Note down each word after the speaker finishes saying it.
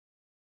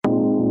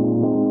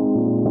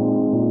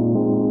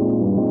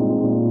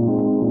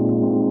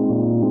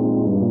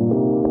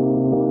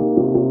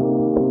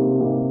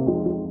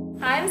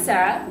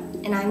Sarah.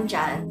 And I'm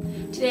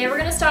Jen. Today we're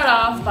going to start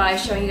off by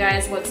showing you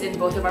guys what's in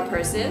both of our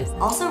purses.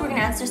 Also, we're going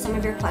to answer some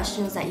of your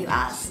questions that you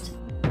asked.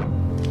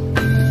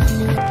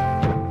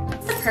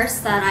 It's a purse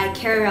that I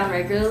carry around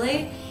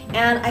regularly,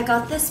 and I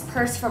got this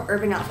purse from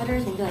Urban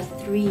Outfitters maybe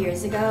like 3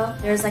 years ago.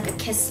 There's like a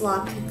kiss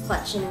lock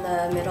clutch in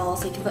the middle,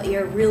 so you can put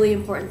your really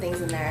important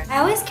things in there. I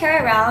always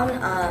carry around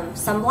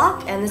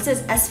sunblock, and this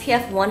is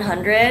SPF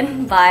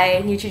 100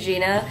 by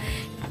Neutrogena.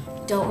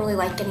 Don't really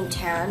like getting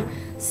tan,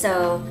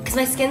 so because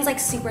my skin's like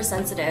super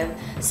sensitive,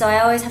 so I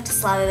always have to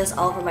slather this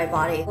all over my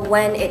body.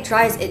 When it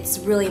dries, it's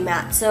really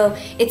matte, so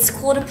it's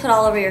cool to put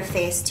all over your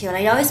face too. And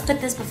I always put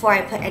this before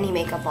I put any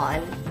makeup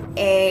on.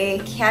 A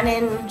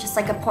Canon, just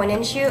like a point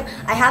and shoot.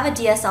 I have a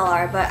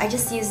DSLR, but I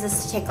just use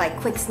this to take like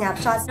quick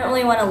snapshots. I don't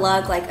really want to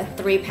lug like a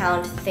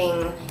 3-pound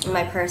thing in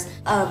my purse.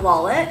 A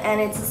wallet, and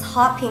it's this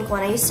hot pink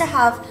one. I used to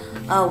have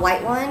a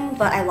white one,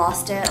 but I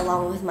lost it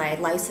along with my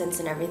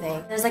license and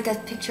everything. There's like a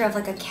picture of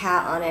like a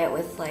cat on it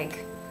with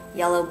like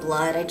yellow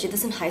blood. I did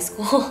this in high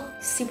school.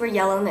 Super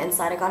yellow on the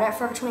inside. I got it at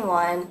Forever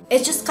 21.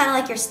 It's just kind of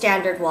like your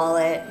standard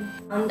wallet.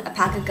 And a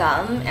pack of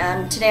gum,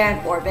 and today I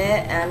have Orbit,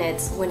 and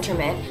it's Winter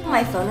Mint.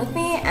 My phone with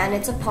me, and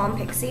it's a Palm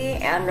Pixie,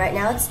 and right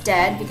now it's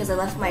dead because I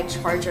left my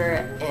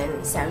charger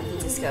in San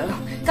Francisco.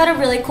 Got a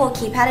really cool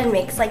keypad and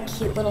makes like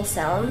cute little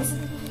sounds.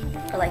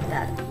 I like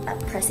that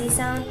pressy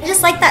sound. I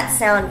just like that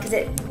sound because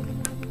I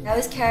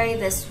always carry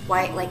this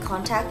white like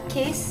contact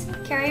case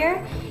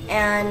carrier,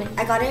 and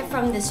I got it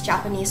from this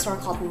Japanese store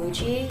called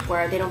Muji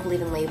where they don't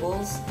believe in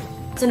labels,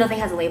 so nothing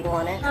has a label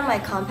on it. On my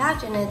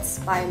compact, and it's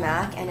by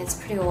MAC, and it's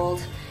pretty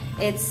old.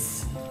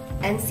 It's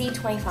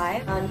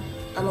NC25 on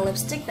a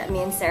lipstick that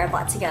me and Sarah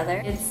bought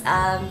together. It's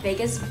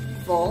Vegas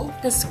Volt,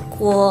 this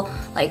cool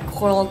like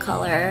coral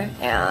color,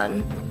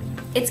 and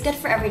it's good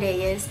for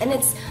everyday use, and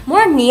it's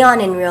more neon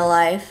in real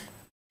life.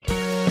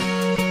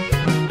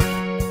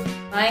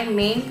 My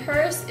main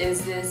purse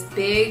is this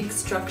big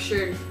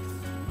structured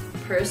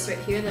purse right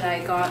here that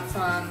I got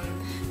from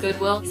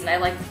Goodwill, and I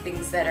like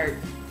things that are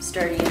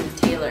sturdy and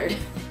tailored.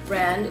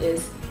 Brand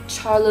is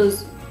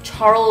Charles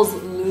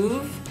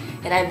Louvre,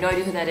 and I have no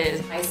idea who that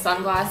is. My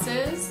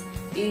sunglasses,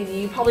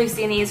 you've probably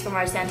seen these from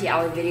our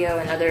Santiago video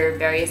and other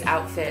various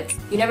outfits.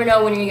 You never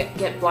know when you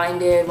get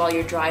blinded while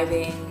you're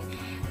driving.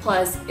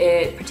 Plus,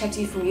 it protects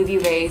you from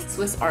UV rays.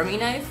 Swiss Army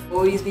knife,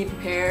 always be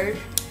prepared.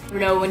 You never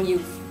know when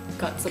you've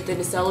got something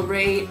to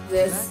celebrate.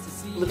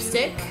 This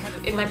lipstick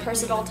in my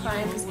purse at all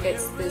times.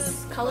 It's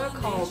this color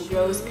called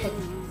Rose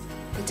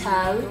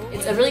Petal.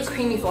 It's a really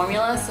creamy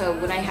formula, so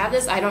when I have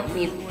this, I don't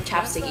need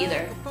chapstick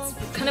either.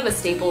 It's kind of a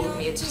staple with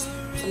me. It's just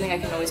something I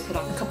can always put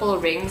on. A couple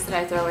of rings that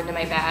I throw into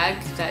my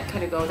bag that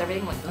kind of go with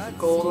everything, like a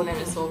gold one and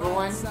a silver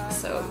one.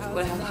 So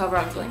however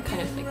I'm feeling,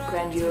 kind of like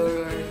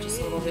grandeur or just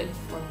a little bit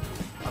more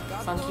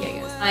funky, I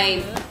guess.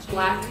 My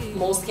black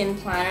moleskin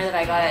planner that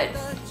I got at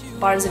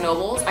Barnes &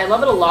 Noble's. I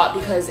love it a lot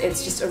because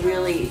it's just a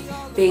really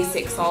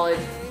basic, solid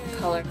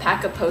color.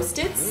 Pack of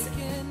Post-its.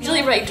 I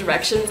usually write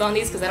directions on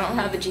these because I don't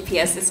have a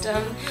GPS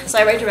system. So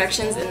I write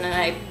directions and then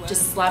I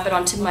just slap it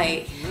onto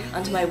my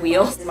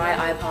wheel. My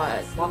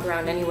iPod, walk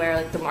around anywhere,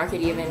 like the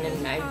market even,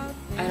 and I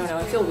don't know,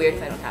 I feel weird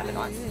if I don't have it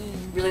on.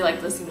 Really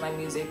like listening to my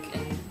music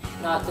and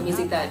not the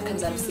music that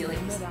comes out of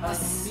ceilings.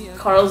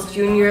 Carl's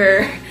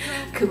Jr.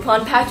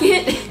 coupon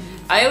packet.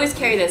 I always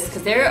carry this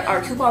because there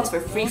are coupons for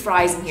free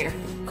fries in here.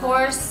 Of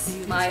course,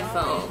 my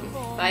phone.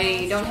 If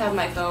I don't have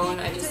my phone,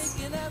 I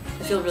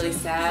feel really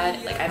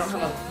sad. Like I don't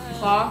have a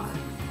clock,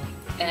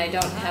 and I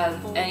don't have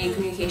any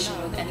communication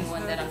with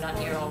anyone that I'm not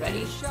near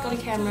already. Got a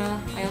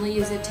camera. I only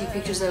use it to take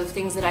pictures of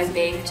things that I've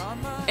baked,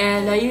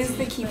 and I use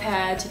the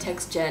keypad to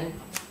text Jen.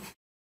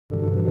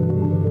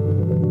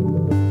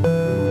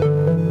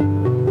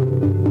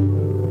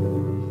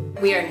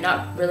 We are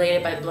not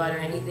related by blood or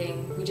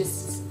anything. We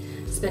just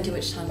spend too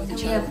much time with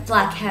each other. We have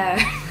black hair.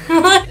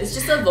 It's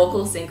just a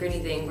vocal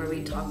synchrony thing where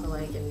we talk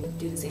alike and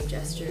do the same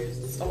gestures.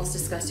 It's almost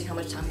disgusting how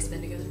much time we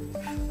spend together.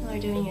 We're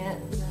doing it.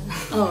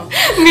 Oh.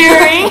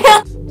 Mirroring.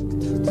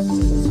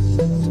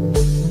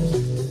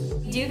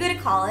 I do go to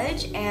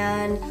college,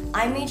 and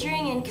I'm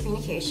majoring in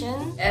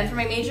communication. And for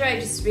my major, I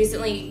just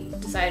recently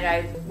decided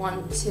I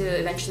want to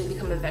eventually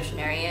become a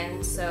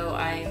veterinarian, so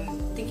I'm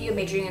thinking of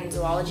majoring in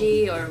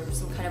zoology or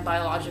some kind of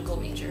biological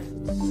major.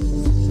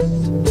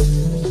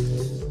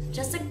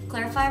 Just to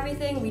clarify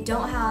everything, we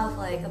don't have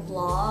like a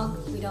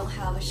blog, we don't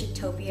have a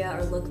Shitopia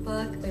or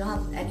lookbook, we don't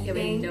have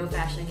anything. No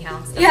fashion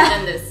accounts. Yeah. Other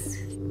than this.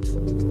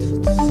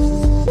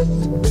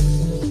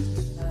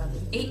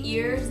 8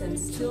 years and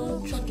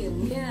still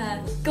trucking.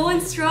 Yeah, going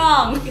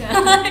strong.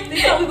 Yeah.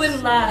 They thought we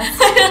wouldn't last.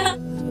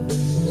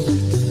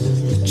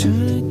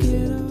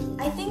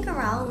 I think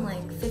around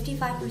like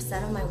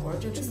 55% of my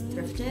wardrobe is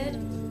thrifted.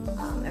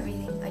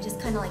 Everything. I just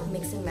kind of like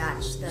mix and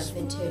match the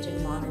vintage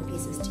and modern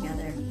pieces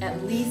together.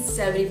 At least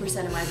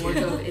 70% of my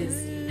wardrobe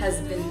has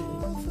been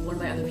worn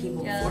by other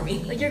people for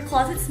me. Like your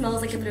closet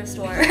smells like a thrift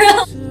store.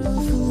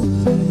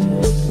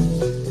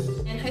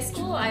 In high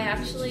school, I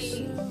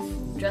actually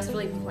dressed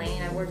really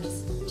plain. I wore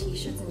just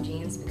t-shirts and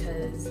jeans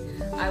because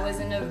I was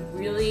in a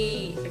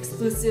really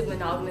exclusive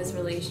monogamous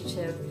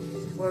relationship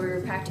where we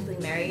were practically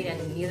married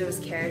and neither of us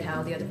cared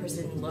how the other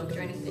person looked or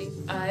anything.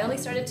 I only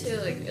started to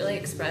really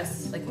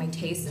express my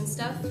tastes and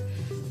stuff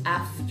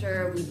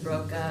after we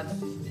broke up.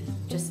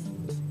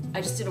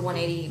 I just did a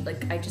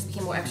 180, I just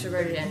became more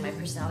extroverted and my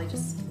personality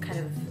just kind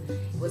of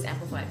was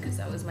amplified because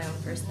I was my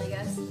own person, I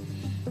guess.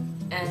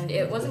 And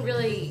it wasn't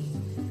really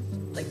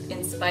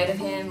in spite of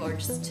him or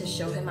just to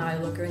show him how I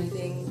look or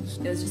anything.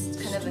 It was just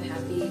kind of a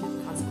happy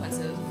consequence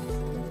of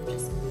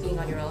just being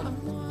on your own.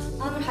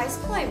 In high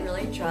school I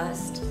really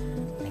dressed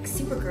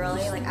super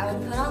girly. I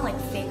would put on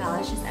fake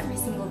eyelashes every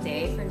single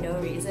day for no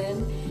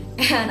reason,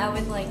 and I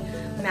would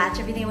match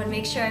everything. I would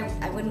make sure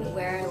I wouldn't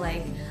wear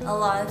a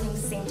lot of things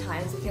at the same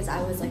times because I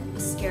was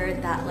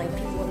scared that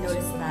people would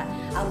notice that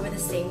I would wear the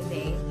same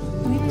thing.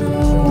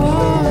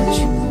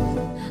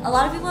 A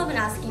lot of people have been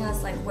asking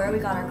us where we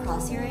got our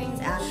cross earrings,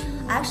 and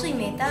I actually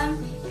made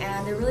them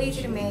and they're really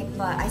easy to make,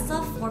 but I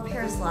still have 4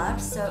 pairs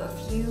left, so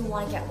if you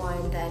want to get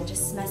one, then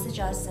just message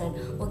us and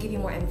we'll give you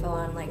more info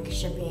on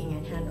shipping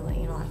and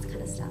handling and all that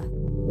kind of stuff.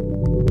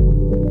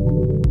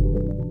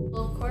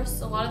 Well, of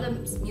course, a lot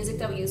of the music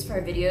that we use for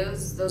our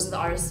videos, those are the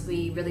artists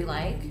we really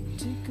like,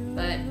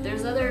 but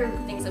there's other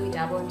things that we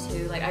dabble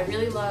into. I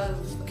really love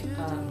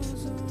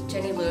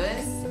Jenny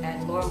Lewis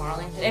and Laura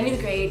Marling. Emmy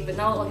the Great, but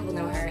not a lot of people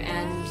know her,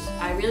 and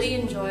I really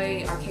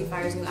enjoy Arcade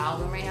Fire's new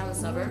album right now, The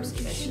Suburbs.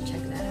 You guys should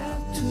check that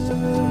out.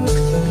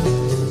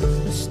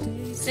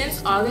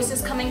 Since August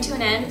is coming to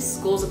an end,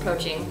 school's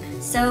approaching.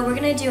 So we're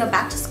gonna do a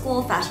back to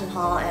school fashion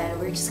haul, and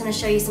we're just gonna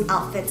show you some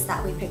outfits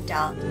that we picked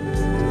out.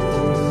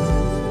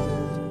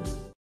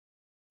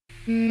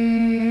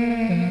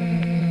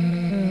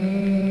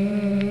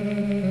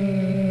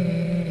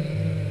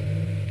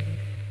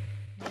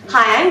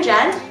 Hi, I'm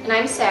Jen. And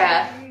I'm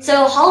Sarah.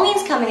 So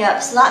Halloween's coming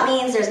up, so that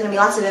means there's going to be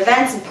lots of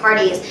events and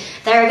parties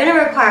that are going to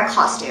require a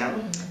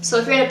costume. So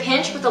if you're in a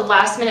pinch with a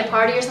last minute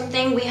party or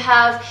something, we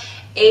have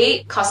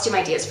 8 costume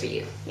ideas for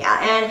you. Yeah,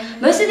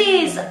 and most of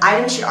these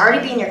items should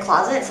already be in your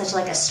closet, such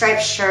as a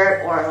striped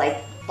shirt or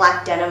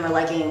black denim or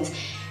leggings.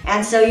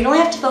 And so you'd only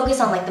have to focus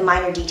on the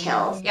minor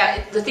details.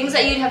 Yeah, the things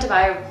that you'd have to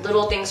buy are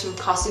little things from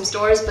costume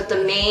stores, but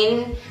the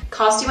main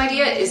costume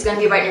idea is going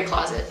to be right in your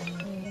closet.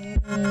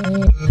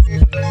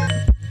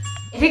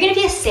 If you're going to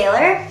be a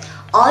sailor,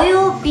 all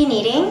you'll be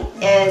needing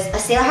is a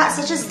sailor hat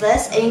such as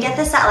this, and you get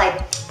this at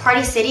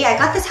Party City. I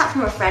got this hat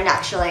from a friend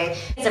actually.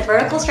 It's a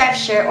vertical striped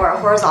shirt or a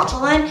horizontal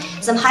one,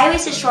 some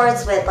high-waisted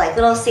shorts with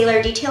little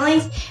sailor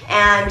detailings,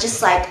 and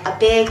just a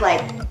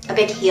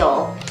big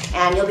heel,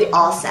 and you'll be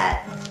all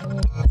set.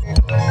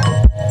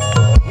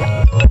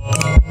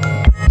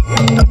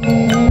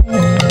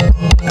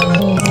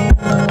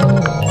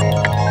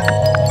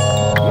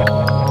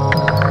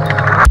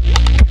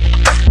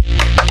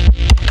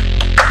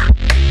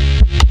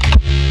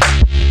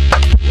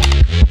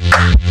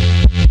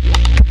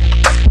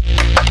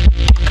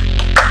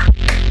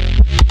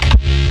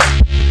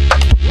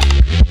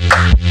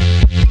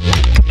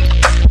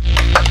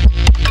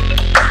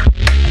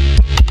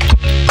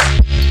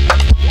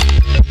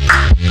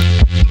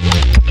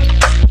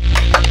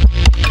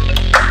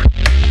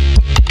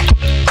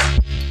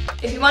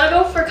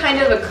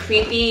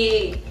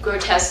 Creepy,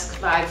 grotesque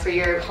vibe for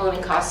your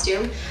Halloween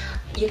costume,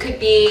 you could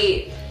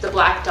be the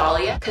Black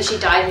Dahlia because she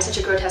died in such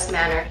a grotesque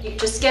manner. You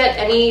just get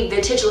any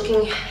vintage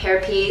looking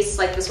hairpiece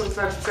like this one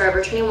from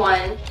Forever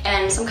 21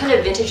 and some kind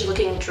of vintage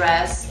looking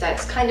dress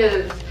that's kind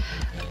of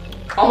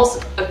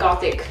almost a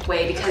gothic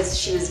way because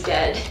she was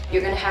dead.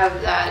 You're gonna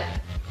have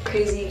that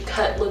crazy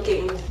cut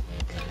looking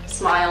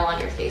smile on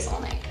your face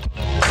all night.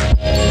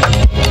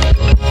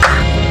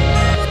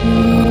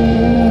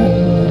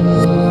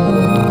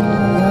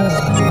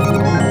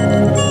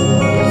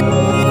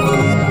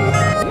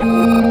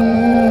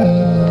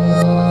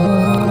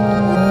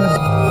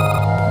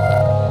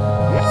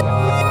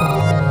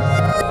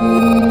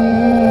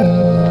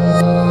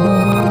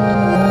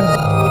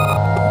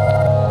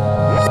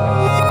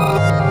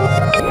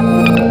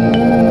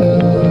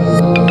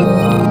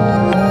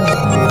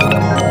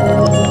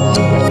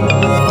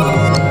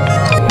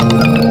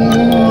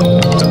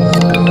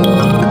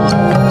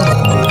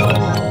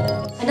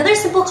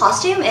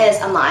 Costume is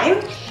a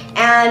mime,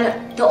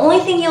 and the only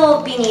thing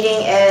you'll be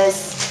needing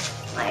is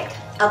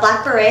a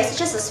black beret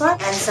such as this one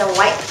and some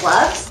white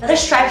gloves, another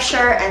striped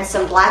shirt, and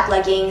some black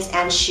leggings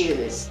and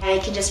shoes. And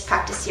you can just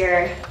practice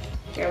your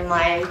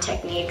mime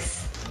techniques.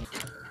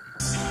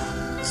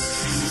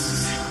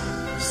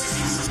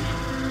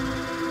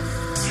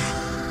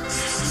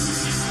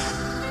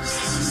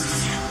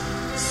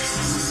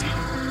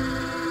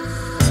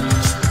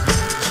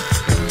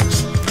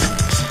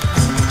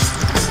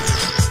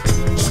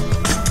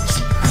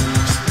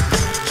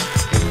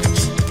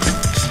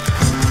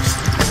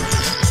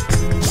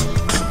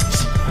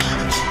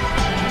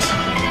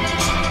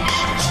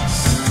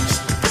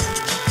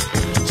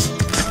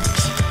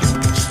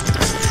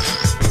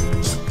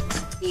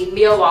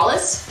 Mia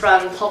Wallace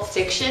from Pulp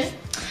Fiction.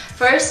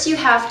 First, you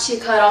have to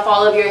cut off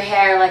all of your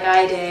hair like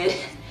I did,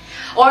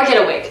 or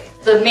get a wig.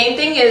 The main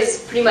thing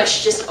is pretty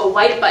much just a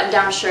white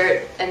button-down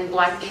shirt and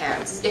black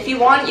pants. If you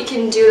want, you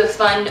can do the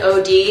fun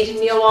OD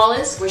Mia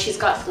Wallace, where she's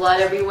got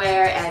blood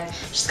everywhere and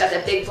she's got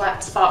that big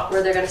black spot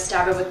where they're gonna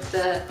stab her with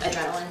the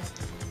adrenaline.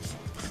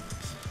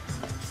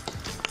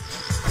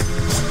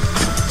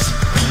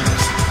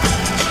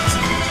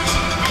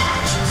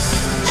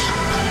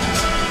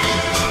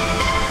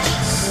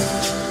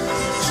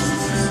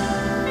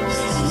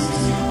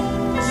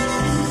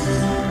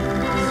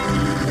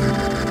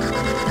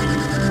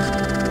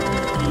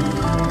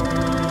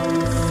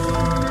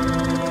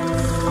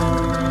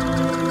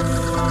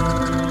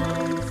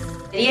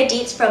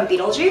 Dietz from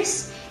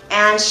Beetlejuice,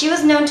 and she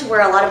was known to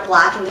wear a lot of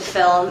black in the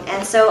film,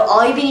 and so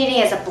all you'd be needing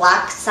is a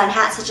black sun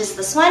hat such as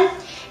this one,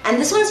 and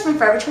this one's from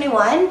Forever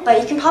 21,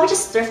 but you can probably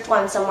just thrift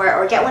one somewhere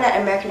or get one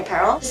at American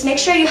Apparel. Just make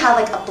sure you have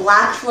like a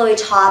black flowy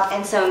top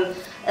and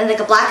like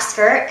a black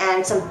skirt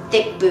and some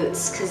thick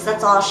boots, because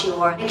that's all she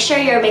wore. Make sure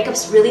your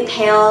makeup's really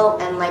pale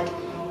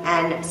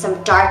and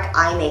some dark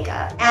eye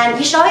makeup. And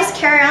you should always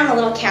carry around a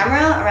little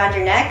camera around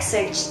your neck so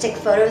you can just take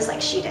photos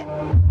like she did.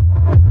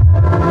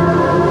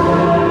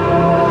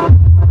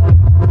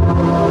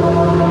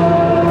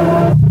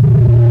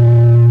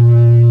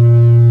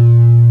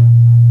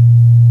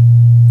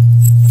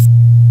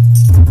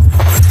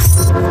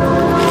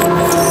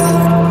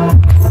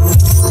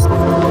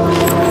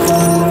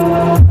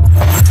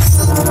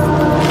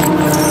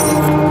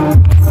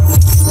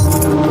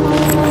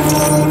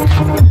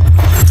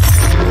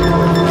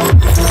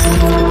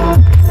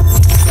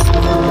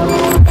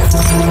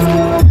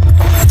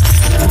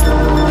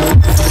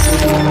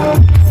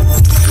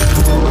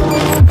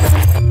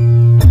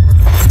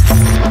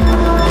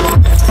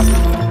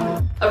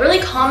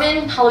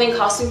 Halloween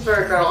costume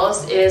for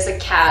girls is a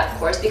cat, of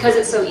course, because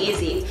it's so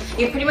easy.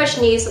 You pretty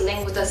much need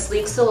something with a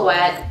sleek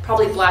silhouette,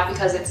 probably black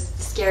because it's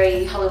a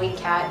scary Halloween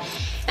cat.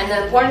 And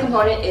the important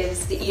component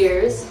is the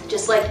ears.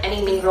 Just like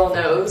any mean girl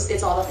knows,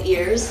 it's all about the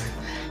ears.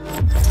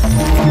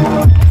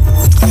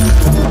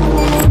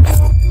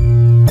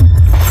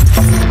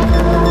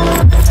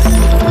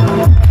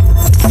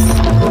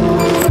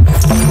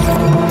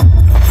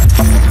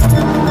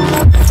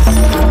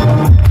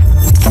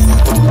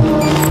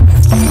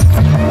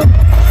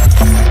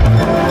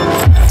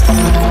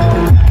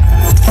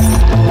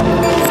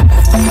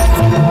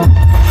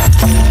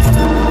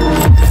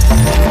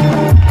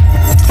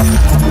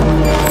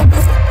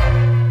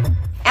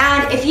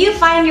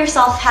 Find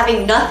yourself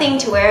having nothing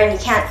to wear and you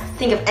can't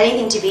think of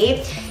anything to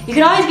be, you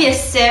can always be a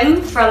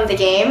sim from the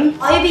game.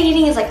 All you'll be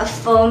needing is like a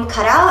foam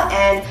cutout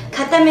and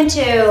cut them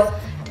into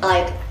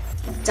like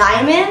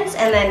diamonds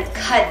and then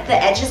cut the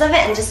edges of it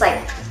and just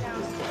like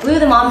glue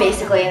them on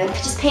basically and then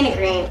just paint it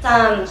green.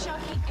 Some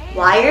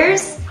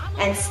wires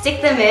and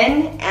stick them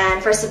in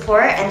and for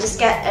support and just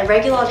get a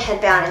regular old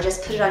headband and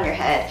just put it on your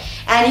head.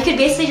 And you could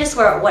basically just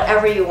wear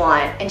whatever you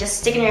want and just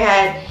stick it in your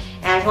head,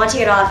 and if you want to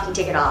take it off, you can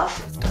take it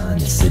off. Your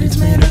city's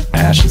made of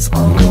ashes.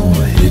 I'm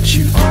gonna hit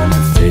you on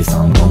the face.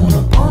 I'm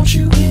gonna punch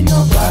you in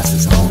your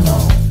glasses. Oh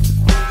no.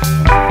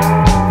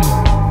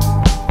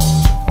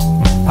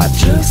 I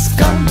just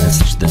got a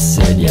message that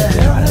said your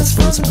hair has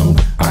frozen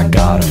over. I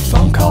got a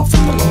phone call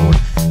from the Lord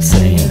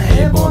saying,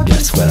 hey boy,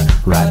 guess what,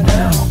 right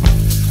now.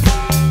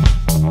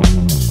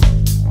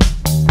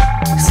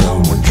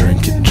 So we're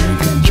drinking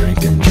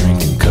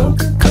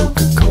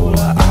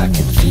Coca-Cola. I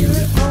can feel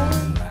it.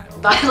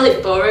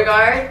 Violet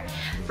Beauregard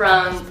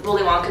from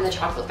Willy Wonka and the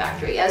Chocolate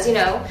Factory. As you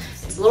know,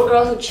 it's a little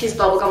girl who chews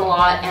bubblegum a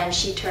lot and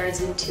she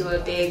turns into a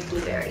big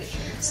blueberry.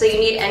 So you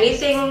need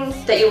anything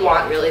that you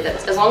want really,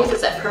 that's, as long as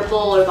it's that purple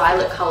or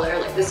violet color,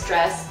 like this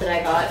dress that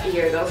I got a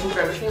year ago from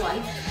Forever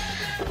 21.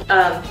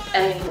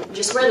 And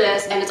just wear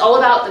this, and it's all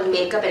about the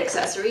makeup and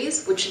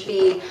accessories, which should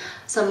be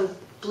some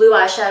blue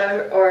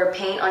eyeshadow or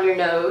paint on your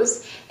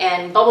nose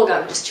and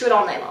bubblegum. Just chew it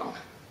all night long.